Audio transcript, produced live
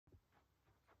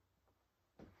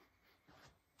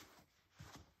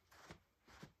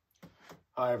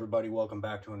Hi everybody, welcome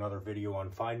back to another video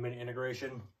on Feynman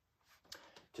integration.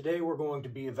 Today we're going to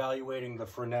be evaluating the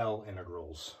Fresnal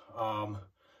integrals.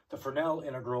 The Fresnal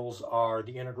integrals are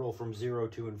the integral from 0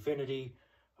 to infinity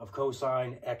of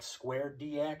cosine x squared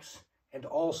dx, and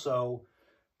also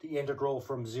the integral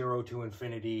from 0 to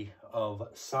infinity of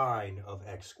sine of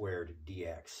x squared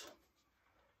dx.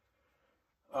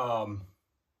 And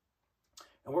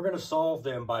we're going to solve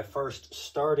them by first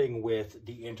starting with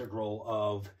the integral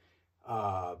of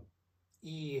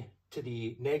e to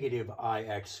the negative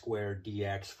ix squared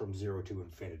dx from 0 to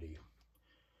infinity.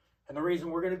 And the reason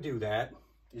we're going to do that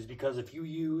is because if you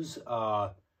use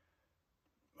Euler's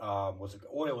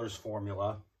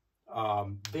formula,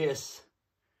 this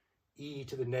e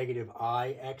to the negative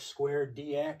ix squared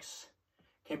dx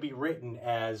can be written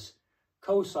as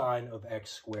cosine of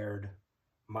x squared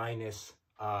minus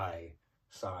I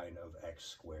sine of x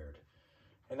squared.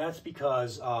 And that's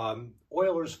because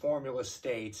Euler's formula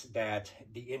states that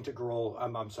the integral,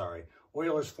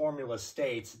 Euler's formula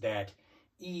states that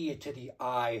e to the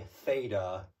I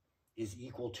theta is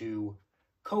equal to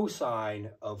cosine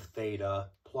of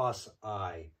theta plus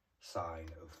I sine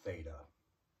of theta.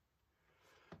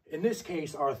 In this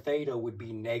case, our theta would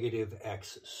be negative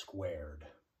x squared.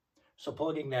 So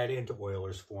plugging that into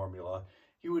Euler's formula,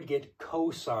 you would get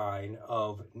cosine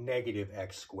of negative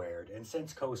x squared. And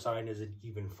since cosine is an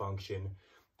even function,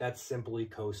 that's simply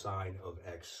cosine of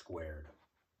x squared.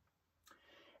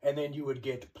 And then you would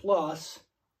get plus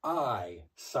I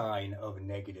sine of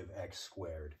negative x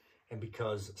squared. And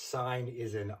because sine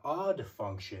is an odd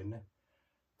function,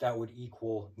 that would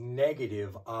equal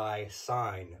negative I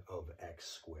sine of x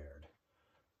squared.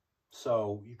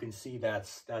 So you can see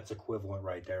that's equivalent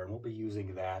right there. And we'll be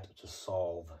using that to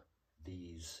solve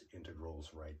these integrals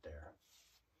right there.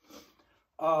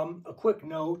 A quick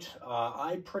note,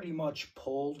 I pretty much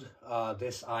pulled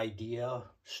this idea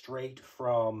straight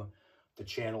from the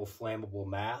channel Flammable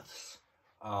Maths.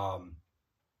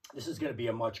 This is going to be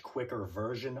a much quicker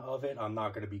version of it. I'm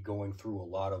not going to be going through a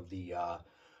lot of the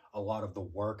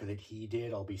work that he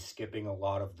did. I'll be skipping a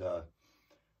lot of the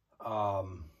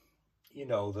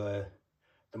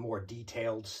the more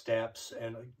detailed steps,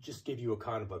 and just give you a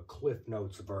kind of a Cliff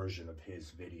Notes version of his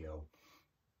video.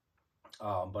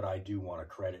 But I do want to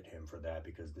credit him for that,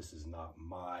 because this is not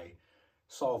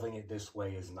solving it this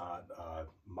way is not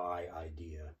my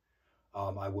idea.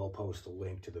 I will post a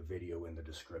link to the video in the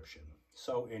description.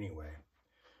 So anyway,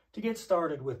 to get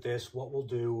started with this, what we'll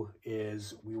do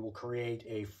is we will create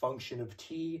a function of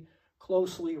t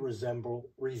closely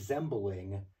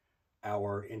resembling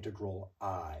our integral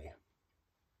I.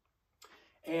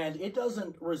 And it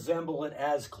doesn't resemble it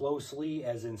as closely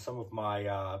as in some of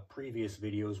my previous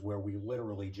videos, where we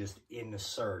literally just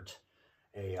insert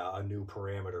a new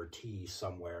parameter t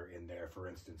somewhere in there, for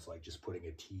instance, like just putting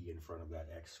a t in front of that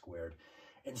x squared.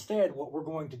 Instead, what we're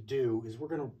going to do is we're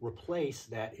going to replace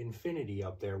that infinity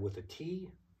up there with a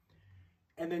t,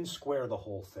 and then square the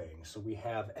whole thing. So we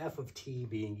have f of t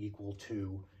being equal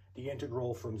to the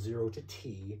integral from 0 to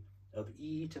t of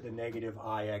e to the negative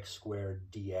ix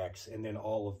squared dx, and then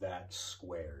all of that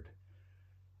squared.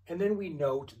 And then we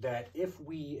note that if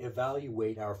we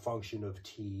evaluate our function of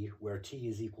t, where t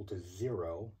is equal to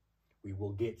 0, we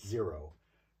will get 0.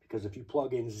 Because if you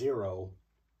plug in 0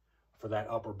 for that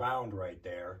upper bound right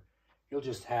there, you'll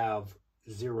just have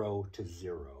 0 to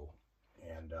 0,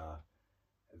 and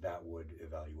that would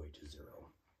evaluate to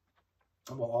 0.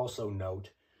 And we'll also note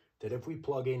that if we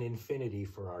plug in infinity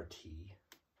for our t,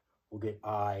 we'll get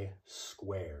I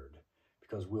squared,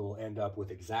 because we'll end up with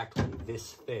exactly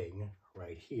this thing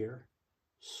right here,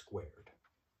 squared.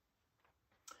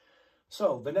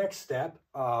 So the next step,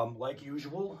 like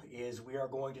usual, is we are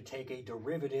going to take a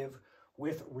derivative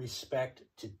with respect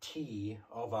to t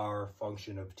of our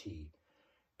function of t.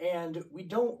 And we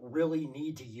don't really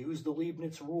need to use the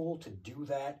Leibniz rule to do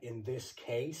that in this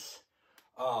case,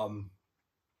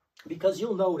 because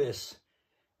you'll notice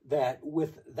that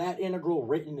with that integral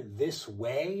written this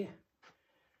way,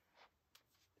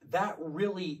 that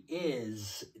really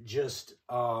is just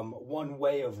one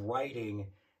way of writing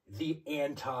the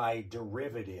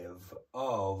antiderivative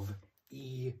of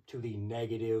e to the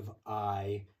negative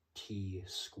I t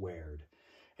squared.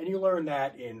 And you learn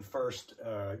that in first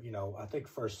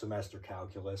semester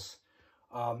calculus.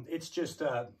 It's just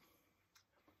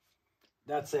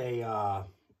that's a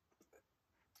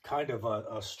kind of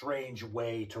a strange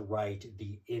way to write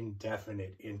the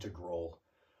indefinite integral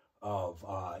of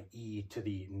e to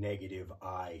the negative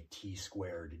I t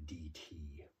squared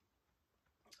dt.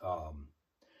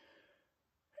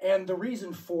 And the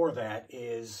reason for that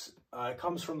is it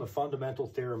comes from the fundamental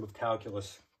theorem of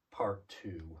calculus part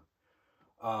 2.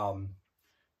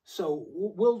 So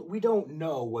we don't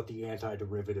know what the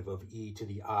antiderivative of e to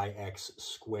the ix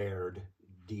squared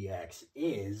dx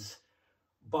is,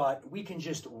 but we can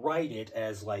just write it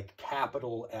as like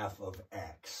capital F of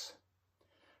x.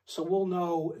 So we'll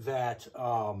know that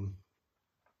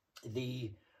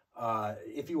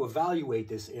if you evaluate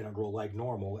this integral like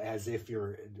normal, as if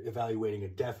you're evaluating a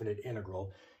definite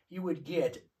integral, you would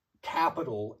get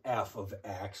capital F of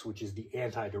x, which is the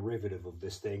antiderivative of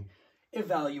this thing,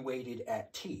 evaluated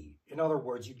at t. In other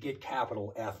words, you'd get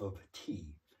capital F of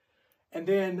t. And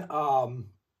then,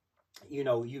 you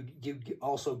know, you'd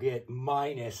also get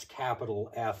minus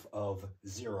capital F of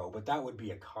 0, but that would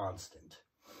be a constant.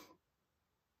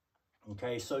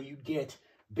 Okay, so you'd get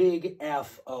big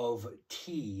F of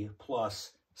t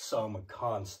plus some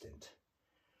constant.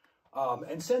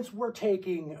 And since we're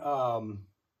taking,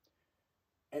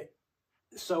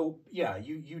 so yeah,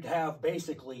 you'd have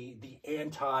basically the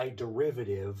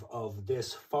antiderivative of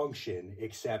this function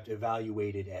except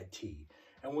evaluated at t.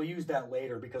 And we'll use that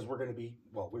later because we're going to be,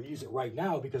 well, we'll use it right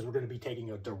now because we're going to be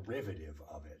taking a derivative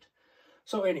of it.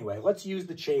 So anyway, let's use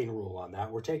the chain rule on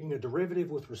that. We're taking a derivative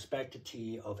with respect to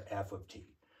t of f of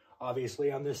t.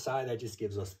 Obviously, on this side, that just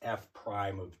gives us f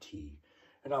prime of t.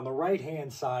 And on the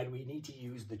right-hand side, we need to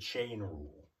use the chain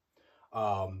rule.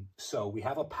 So we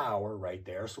have a power right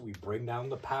there. So we bring down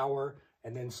the power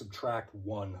and then subtract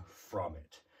 1 from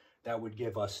it. That would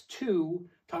give us 2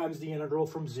 times the integral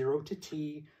from 0 to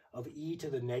t of e to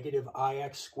the negative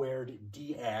ix squared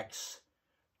dx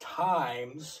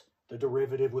times the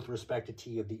derivative with respect to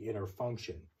t of the inner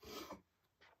function.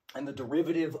 And the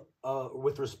derivative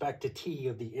with respect to t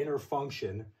of the inner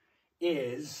function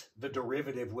is the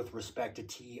derivative with respect to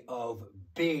t of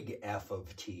big F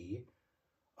of t.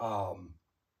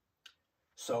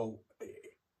 So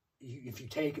if you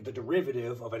take the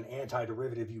derivative of an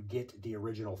antiderivative, you get the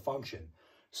original function.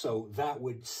 So that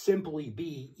would simply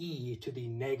be e to the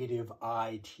negative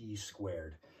it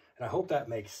squared. And I hope that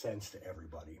makes sense to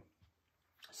everybody.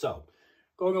 So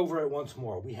going over it once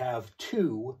more, we have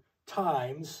 2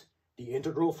 times the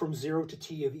integral from 0 to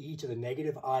t of e to the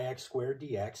negative ix squared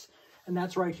dx. And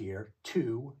that's right here,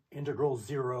 2 integral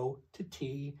 0 to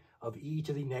t of e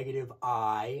to the negative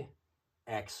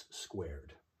ix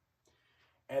squared.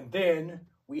 And then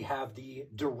we have the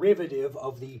derivative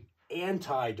of the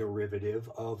antiderivative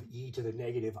of e to the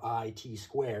negative it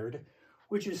squared,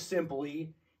 which is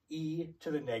simply e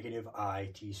to the negative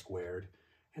it squared.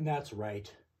 And that's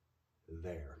right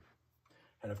there.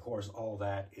 And of course, all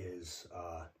that is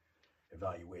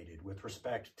evaluated with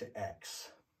respect to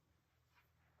x.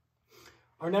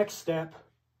 Our next step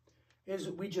is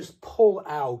we just pull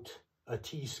out a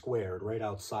t squared right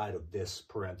outside of this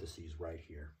parentheses right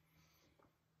here.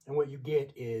 And what you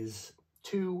get is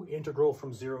 2 integral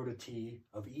from 0 to t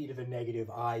of e to the negative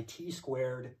it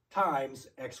squared times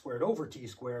x squared over t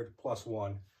squared plus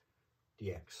 1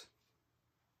 dx.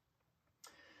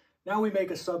 Now we make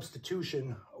a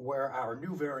substitution where our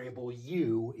new variable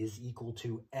u is equal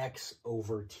to x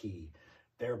over t,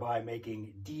 thereby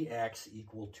making dx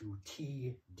equal to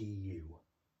t du.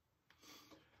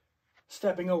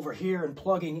 Stepping over here and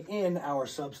plugging in our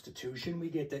substitution, we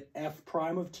get that f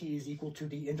prime of t is equal to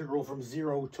the integral from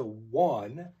 0 to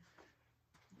 1.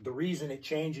 The reason it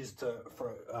changes to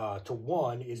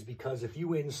 1 is because if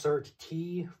you insert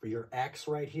t for your x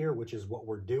right here, which is what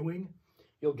we're doing,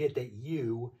 you'll get that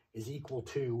u is equal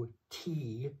to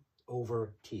t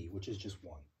over t, which is just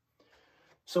 1.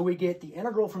 So we get the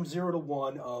integral from 0 to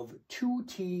 1 of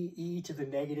 2t e to the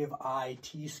negative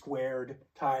it squared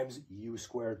times u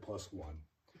squared plus 1,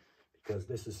 because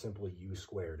this is simply u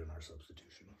squared in our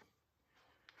substitution.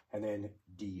 And then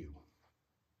du.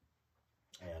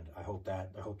 And I hope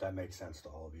that makes sense to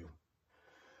all of you.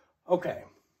 Okay.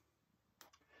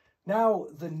 Now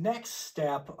the next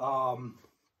step,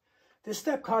 this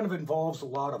step kind of involves a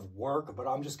lot of work, but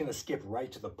I'm just going to skip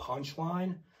right to the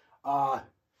punchline.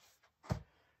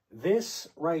 This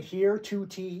right here,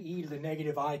 2t e to the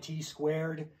negative it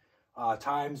squared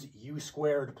times u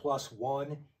squared plus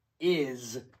 1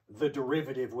 is the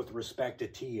derivative with respect to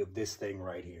t of this thing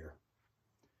right here.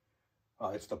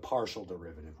 It's the partial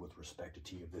derivative with respect to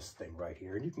t of this thing right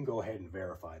here, and you can go ahead and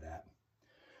verify that.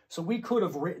 So we could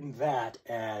have written that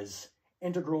as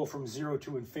integral from 0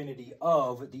 to infinity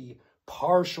of the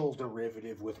partial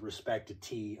derivative with respect to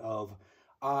t of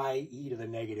I e to the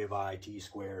negative it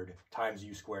squared times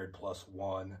u squared plus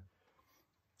 1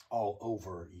 all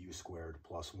over u squared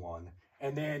plus 1.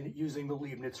 And then using the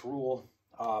Leibniz rule,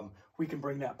 we can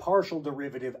bring that partial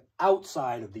derivative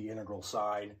outside of the integral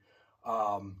sign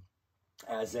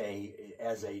as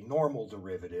a normal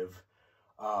derivative.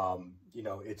 You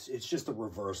know, it's just a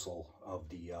reversal of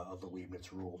the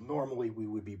Leibniz rule. Normally, we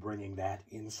would be bringing that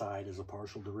inside as a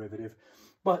partial derivative,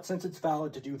 but since it's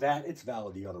valid to do that, it's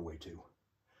valid the other way too.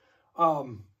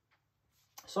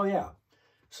 So yeah,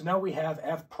 so now we have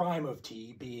f prime of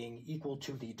t being equal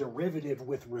to the derivative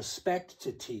with respect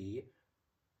to t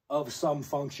of some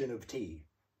function of t.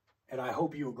 And I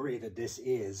hope you agree that this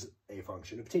is a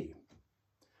function of t.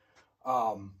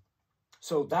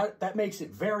 So that makes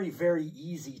it very, very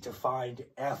easy to find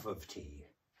f of t,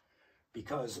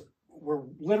 because we're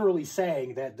literally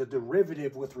saying that the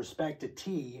derivative with respect to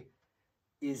t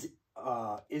is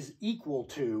equal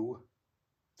to,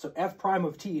 so f prime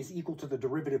of t is equal to the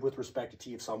derivative with respect to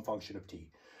t of some function of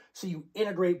t. So you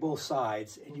integrate both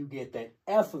sides and you get that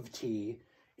f of t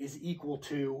is equal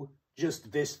to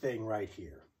just this thing right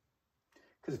here.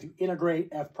 Because if you integrate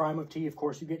f prime of t, of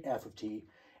course you get f of t.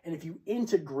 And if you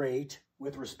integrate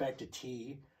with respect to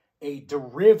t a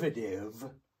derivative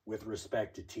with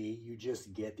respect to t, you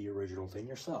just get the original thing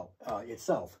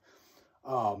itself,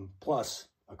 plus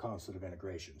a constant of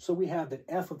integration. So we have that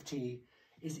f of t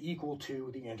is equal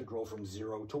to the integral from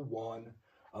 0 to 1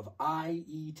 of I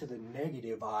e to the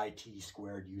negative I t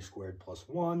squared u squared plus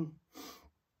 1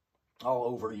 all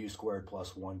over u squared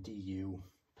plus 1 du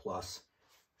plus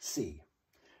c.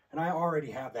 And I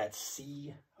already have that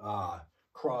c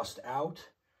crossed out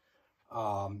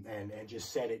and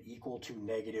just set it equal to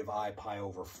negative I pi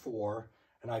over 4.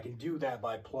 And I can do that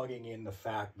by plugging in the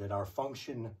fact that our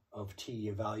function of t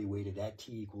evaluated at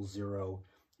t equals 0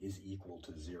 is equal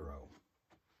to 0.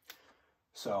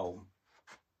 So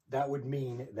that would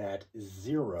mean that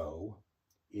 0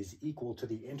 is equal to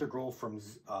the integral from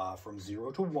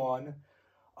 0 to 1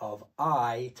 of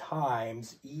I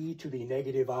times e to the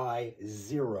negative I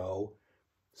 0.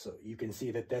 So you can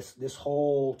see that this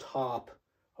whole top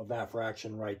of that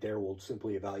fraction right there will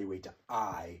simply evaluate to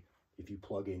I if you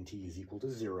plug in t is equal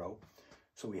to 0.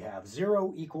 So we have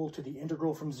 0 equal to the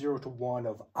integral from 0 to 1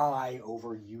 of I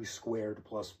over u squared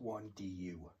plus 1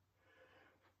 du.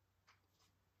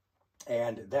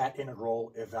 And that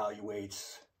integral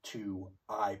evaluates to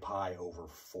I pi over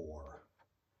 4.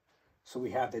 So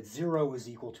we have that 0 is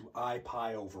equal to I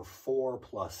pi over 4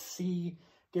 plus c,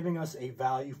 giving us a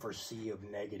value for c of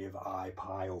negative I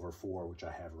pi over 4, which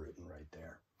I have written right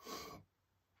there.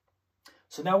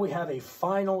 So now we have a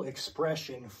final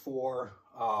expression for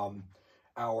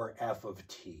our f of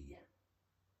t.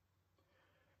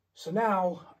 So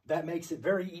now that makes it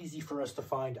very easy for us to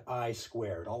find I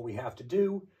squared. All we have to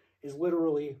do is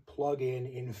literally plug in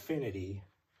infinity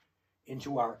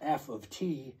into our f of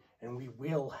t, and we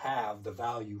will have the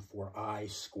value for I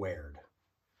squared.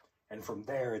 And from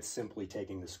there, it's simply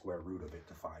taking the square root of it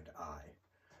to find I.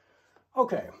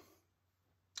 Okay,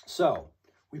 so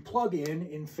we plug in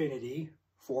infinity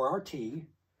for our t,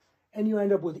 and you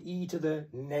end up with e to the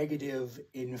negative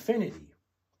infinity,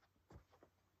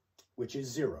 which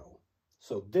is 0.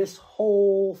 So this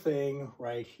whole thing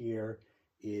right here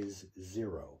is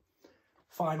 0.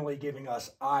 Finally giving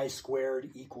us I squared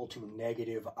equal to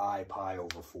negative I pi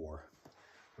over 4,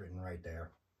 written right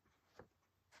there.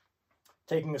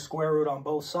 Taking the square root on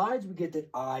both sides, we get that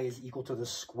I is equal to the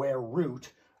square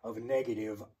root of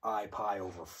negative I pi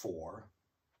over 4.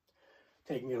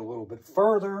 Taking it a little bit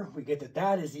further, we get that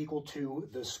that is equal to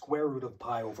the square root of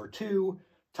pi over 2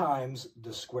 times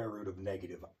the square root of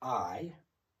negative I.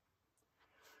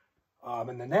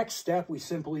 In the next step, we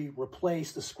simply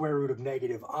replace the square root of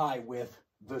negative I with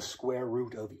the square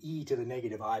root of e to the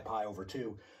negative I pi over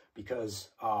 2, because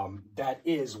that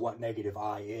is what negative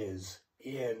I is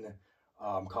in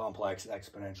complex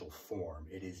exponential form.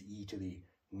 It is e to the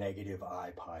negative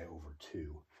I pi over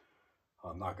 2.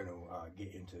 I'm not going to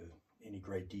get into any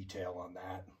great detail on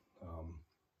that. You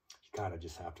kind of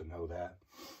just have to know that.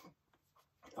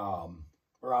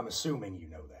 Or I'm assuming you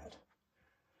know that.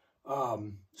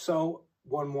 So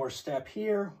one more step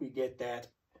here, we get that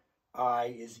I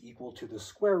is equal to the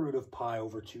square root of pi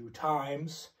over 2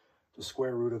 times the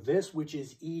square root of this, which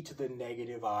is e to the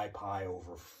negative I pi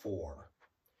over 4.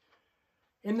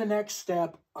 In the next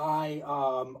step, I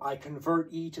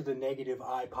convert e to the negative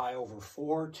I pi over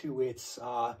 4 to its,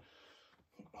 I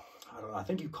don't know, I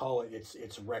think you call it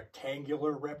its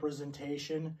rectangular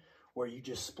representation, where you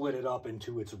just split it up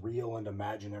into its real and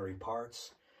imaginary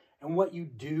parts. And what you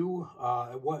do,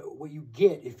 what you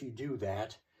get if you do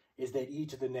that, is that e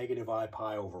to the negative I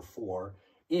pi over 4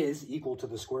 is equal to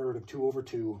the square root of 2 over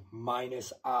 2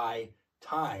 minus I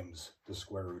times the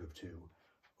square root of 2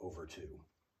 over 2.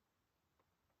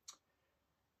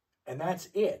 And that's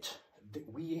it.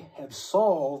 We have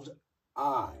solved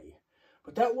I.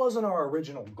 But that wasn't our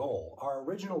original goal. Our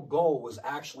original goal was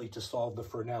actually to solve the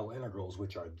Fresnel integrals,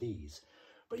 which are these.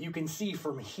 But you can see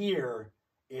from here,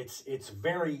 it's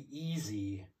very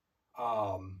easy.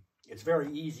 It's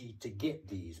very easy to get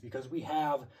these because we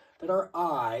have that our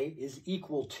I is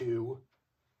equal to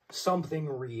something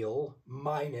real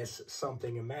minus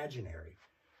something imaginary.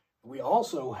 We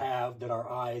also have that our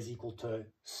I is equal to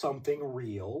something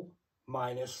real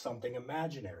minus something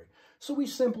imaginary. So we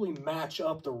simply match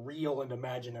up the real and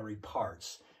imaginary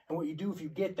parts. And what you do if you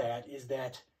get that is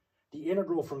that the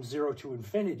integral from 0 to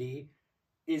infinity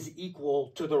is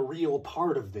equal to the real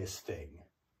part of this thing.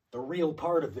 The real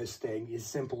part of this thing is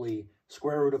simply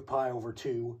square root of pi over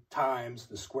 2 times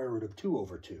the square root of 2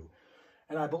 over 2.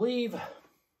 And I believe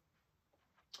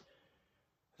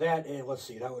that, let's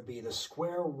see, that would be the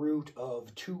square root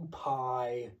of 2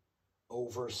 pi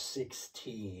over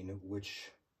 16,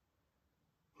 which,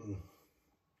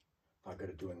 not good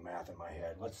at doing math in my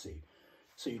head. Let's see.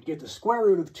 So you'd get the square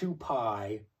root of 2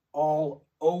 pi all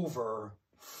over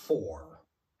 4,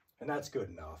 and that's good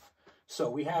enough. So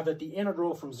we have that the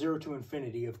integral from 0 to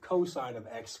infinity of cosine of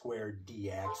x squared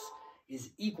dx is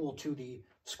equal to the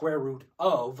square root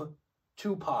of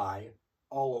 2 pi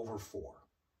all over 4.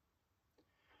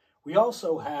 We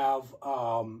also have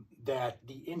that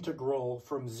the integral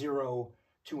from 0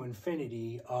 to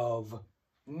infinity of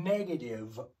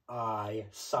negative I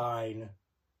sine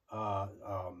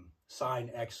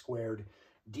x squared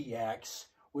dx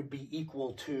would be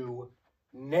equal to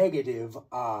negative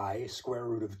I square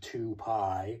root of 2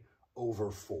 pi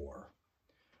over 4.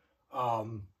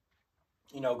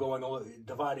 You know,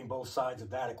 dividing both sides of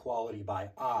that equality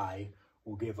by I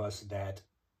will give us that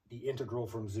the integral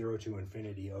from 0 to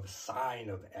infinity of sine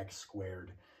of x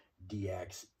squared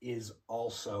dx is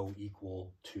also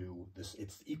equal to this.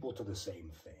 It's equal to the same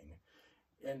thing.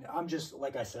 And I'm just,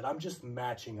 like I said, I'm just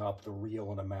matching up the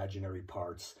real and imaginary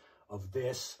parts of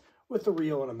this with the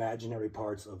real and imaginary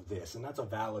parts of this. And that's a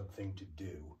valid thing to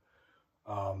do.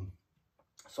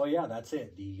 So yeah, that's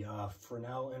it. The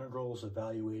Fresnel integrals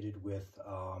evaluated with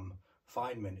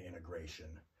Feynman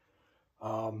integration.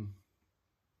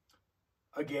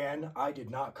 Again, I did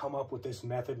not come up with this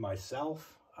method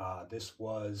myself. This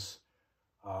was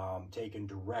taken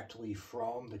directly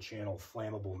from the channel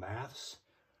Flammable Maths.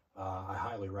 I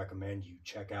highly recommend you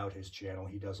check out his channel.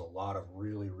 He does a lot of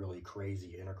really, really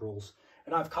crazy integrals.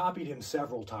 And I've copied him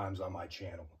several times on my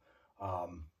channel.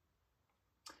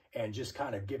 And just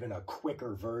kind of given a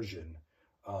quicker version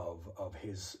of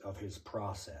his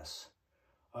process.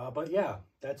 But yeah,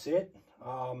 that's it.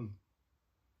 The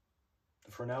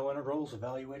Fresnel integrals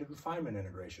evaluated with Feynman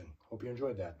integration. Hope you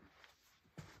enjoyed that.